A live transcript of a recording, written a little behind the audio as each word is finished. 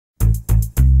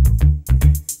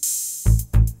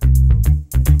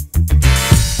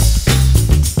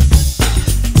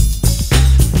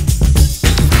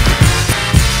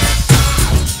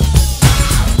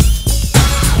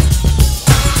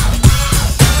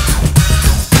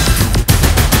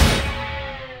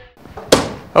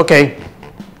Okay,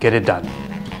 get it done.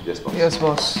 Yes, boss. Yes,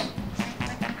 boss.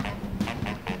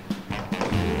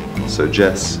 So,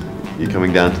 Jess, you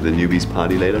coming down to the newbies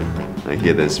party later? I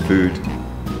hear there's food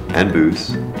and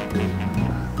booze.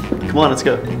 Come on, let's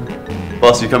go.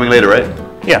 Boss, you coming later, right?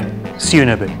 Yeah, see you in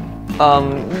a bit.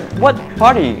 What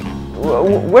party?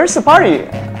 Where's the party?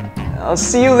 I'll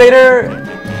see you later,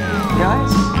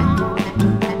 guys.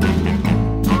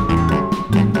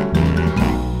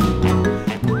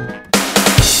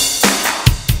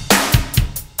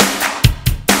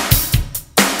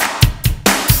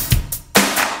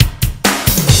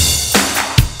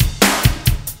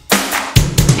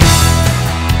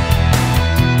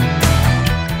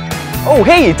 Oh,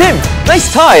 hey, Tim!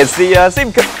 Nice tie! It's the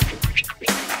same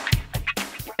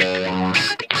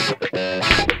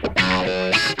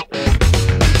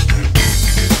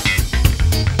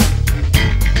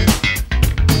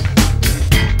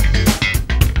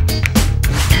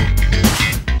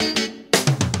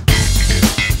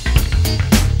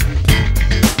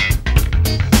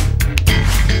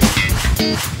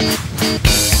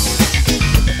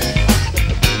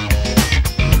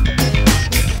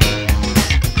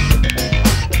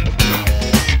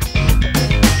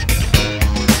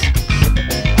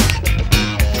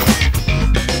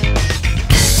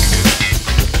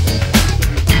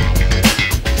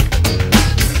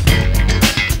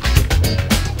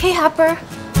Hey, Harper.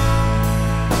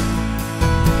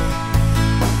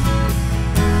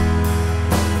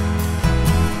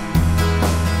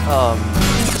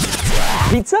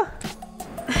 pizza?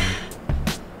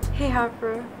 Hey,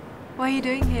 Harper. What are you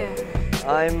doing here?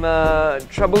 I'm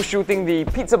troubleshooting the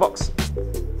pizza box.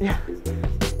 Yeah.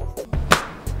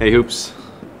 Hey, Hoops.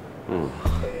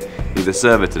 You're the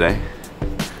server today.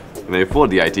 Can they afford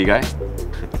the IT guy?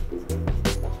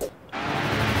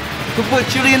 Who put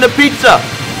chili in the pizza?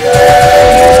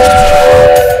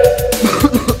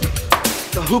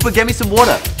 Hooper, get me some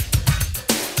water.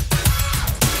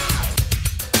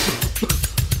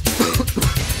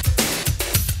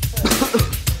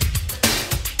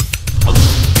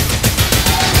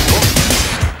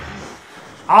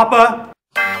 Harper!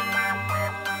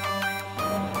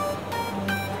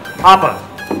 Harper,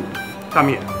 come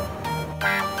here.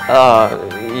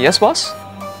 Yes, boss?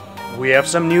 We have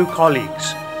some new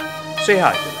colleagues. Say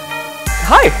hi to them.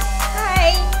 Hi!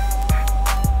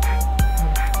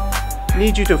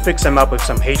 Need you to fix them up with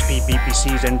some HP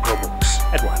BPCs and Chromebooks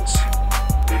at once.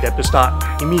 Need them to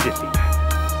start immediately.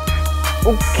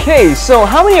 Okay, so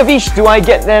how many of each do I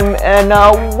get them, and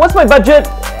what's my budget,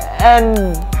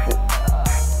 and...